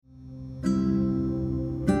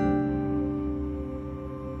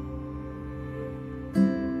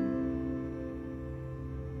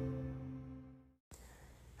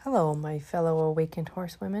Hello, my fellow awakened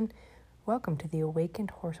horsewomen. Welcome to the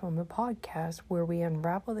Awakened Horsewoman podcast, where we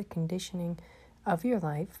unravel the conditioning of your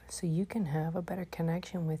life so you can have a better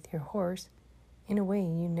connection with your horse in a way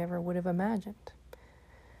you never would have imagined.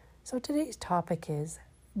 So today's topic is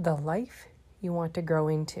the life you want to grow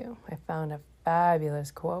into. I found a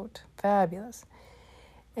fabulous quote, fabulous.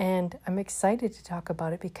 And I'm excited to talk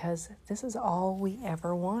about it because this is all we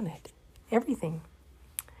ever wanted, everything.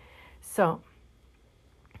 So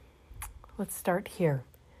let's start here.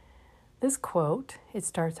 This quote, it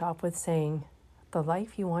starts off with saying, the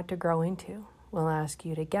life you want to grow into will ask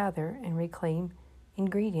you to gather and reclaim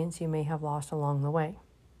ingredients you may have lost along the way.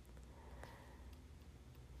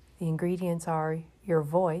 The ingredients are your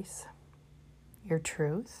voice, your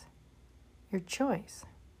truth, your choice,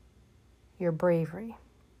 your bravery,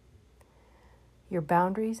 your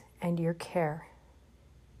boundaries, and your care.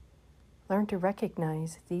 Learn to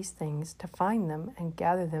recognize these things, to find them and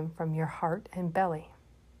gather them from your heart and belly.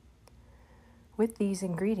 With these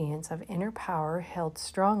ingredients of inner power held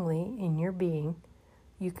strongly in your being,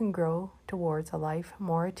 you can grow towards a life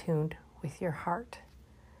more attuned with your heart.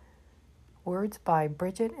 Words by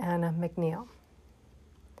Bridget Anna McNeil.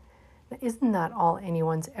 Now, isn't that all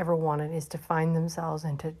anyone's ever wanted, is to find themselves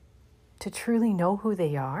and to truly know who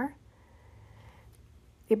they are?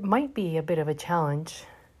 It might be a bit of a challenge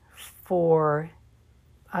for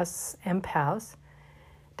us empaths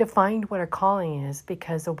to find what our calling is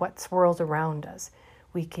because of what swirls around us.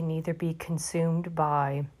 We can either be consumed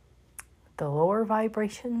by the lower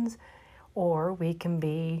vibrations or we can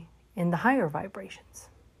be in the higher vibrations.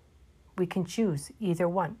 We can choose either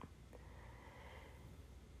one.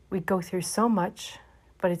 We go through so much,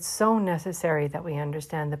 but it's so necessary that we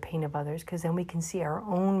understand the pain of others because then we can see our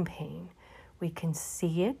own pain. We can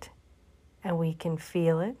see it and we can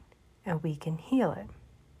feel it and we can heal it.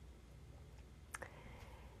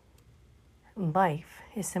 Life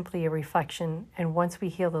is simply a reflection, and once we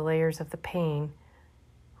heal the layers of the pain,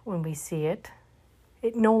 when we see it,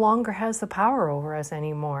 it no longer has the power over us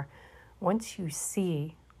anymore. Once you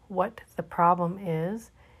see what the problem is,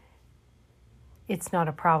 it's not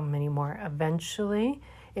a problem anymore. Eventually,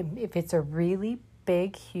 if it's a really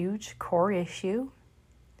big, huge core issue,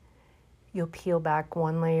 you'll peel back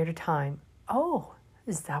one layer at a time. Oh,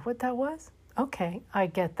 is that what that was? Okay, I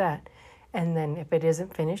get that. And then if it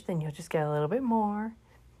isn't finished, then you'll just get a little bit more,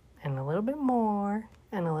 and a little bit more,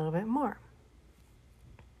 and a little bit more.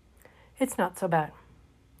 It's not so bad.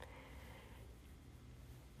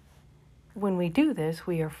 When we do this,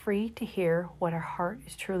 we are free to hear what our heart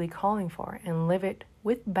is truly calling for and live it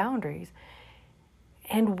with boundaries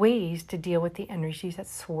and ways to deal with the energies that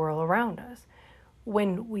swirl around us.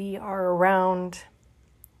 When we are around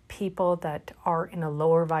people that are in a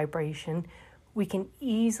lower vibration, we can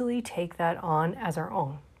easily take that on as our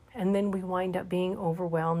own. And then we wind up being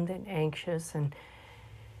overwhelmed and anxious and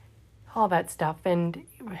all that stuff. And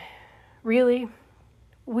really,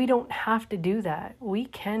 we don't have to do that. We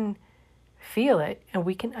can feel it, and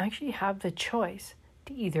we can actually have the choice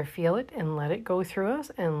to either feel it and let it go through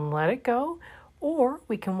us and let it go, or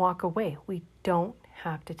we can walk away. We don't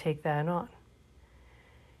have to take that on.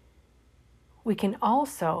 We can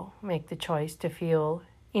also make the choice to feel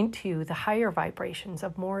into the higher vibrations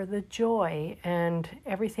of more of the joy and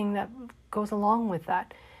everything that goes along with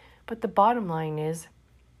that. But the bottom line is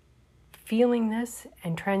feeling this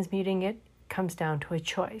and transmuting it comes down to a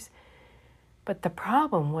choice. But the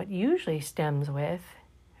problem, what usually stems with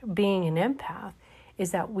being an empath,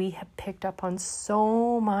 is that we have picked up on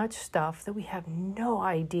so much stuff that we have no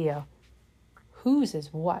idea whose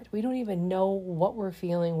is what. We don't even know what we're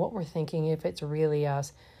feeling, what we're thinking, if it's really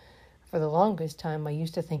us. For the longest time, I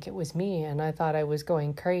used to think it was me, and I thought I was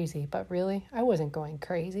going crazy. But really, I wasn't going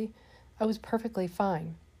crazy. I was perfectly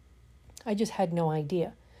fine. I just had no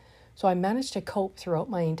idea. So I managed to cope throughout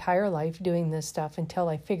my entire life doing this stuff until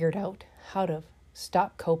I figured out how to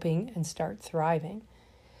stop coping and start thriving.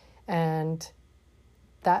 And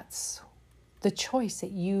that's the choice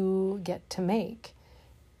that you get to make.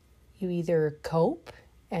 You either cope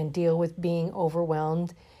and deal with being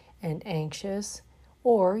overwhelmed and anxious,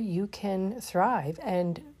 or you can thrive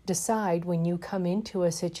and decide when you come into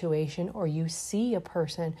a situation or you see a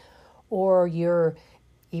person or you're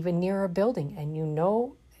even near a building and you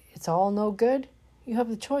know it's all no good, you have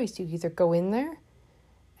the choice. You either go in there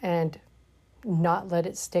and not let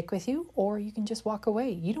it stick with you, or you can just walk away.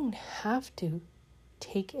 You don't have to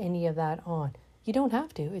take any of that on. You don't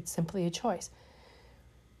have to. It's simply a choice.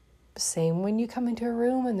 Same when you come into a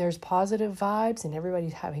room and there's positive vibes and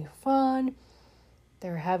everybody's having fun.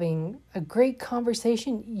 They're having a great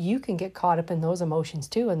conversation. You can get caught up in those emotions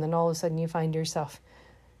too. And then all of a sudden you find yourself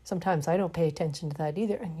Sometimes I don't pay attention to that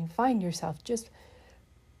either. And you find yourself just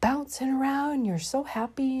bouncing around. You're so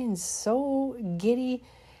happy and so giddy.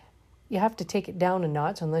 You have to take it down a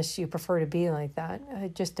notch unless you prefer to be like that.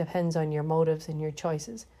 It just depends on your motives and your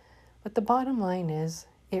choices. But the bottom line is,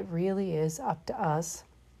 it really is up to us.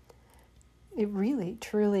 It really,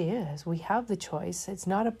 truly is. We have the choice. It's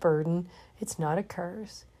not a burden. It's not a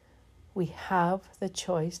curse. We have the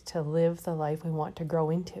choice to live the life we want to grow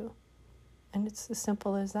into. And it's as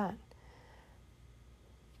simple as that.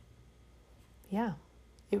 Yeah,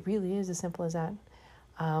 it really is as simple as that.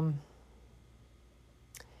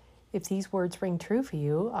 If these words ring true for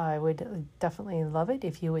you, I would definitely love it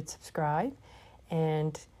if you would subscribe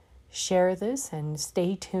and share this and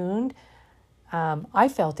stay tuned. I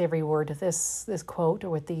felt every word of this quote or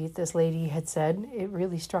what this lady had said. It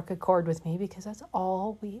really struck a chord with me because that's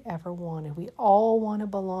all we ever wanted. We all want to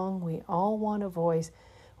belong. We all want a voice.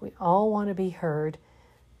 We all want to be heard.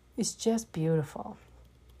 It's just beautiful.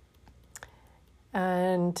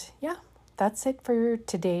 And yeah, that's it for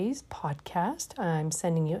today's podcast. I'm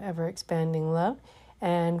sending you ever-expanding love,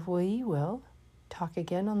 and we will talk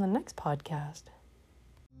again on the next podcast.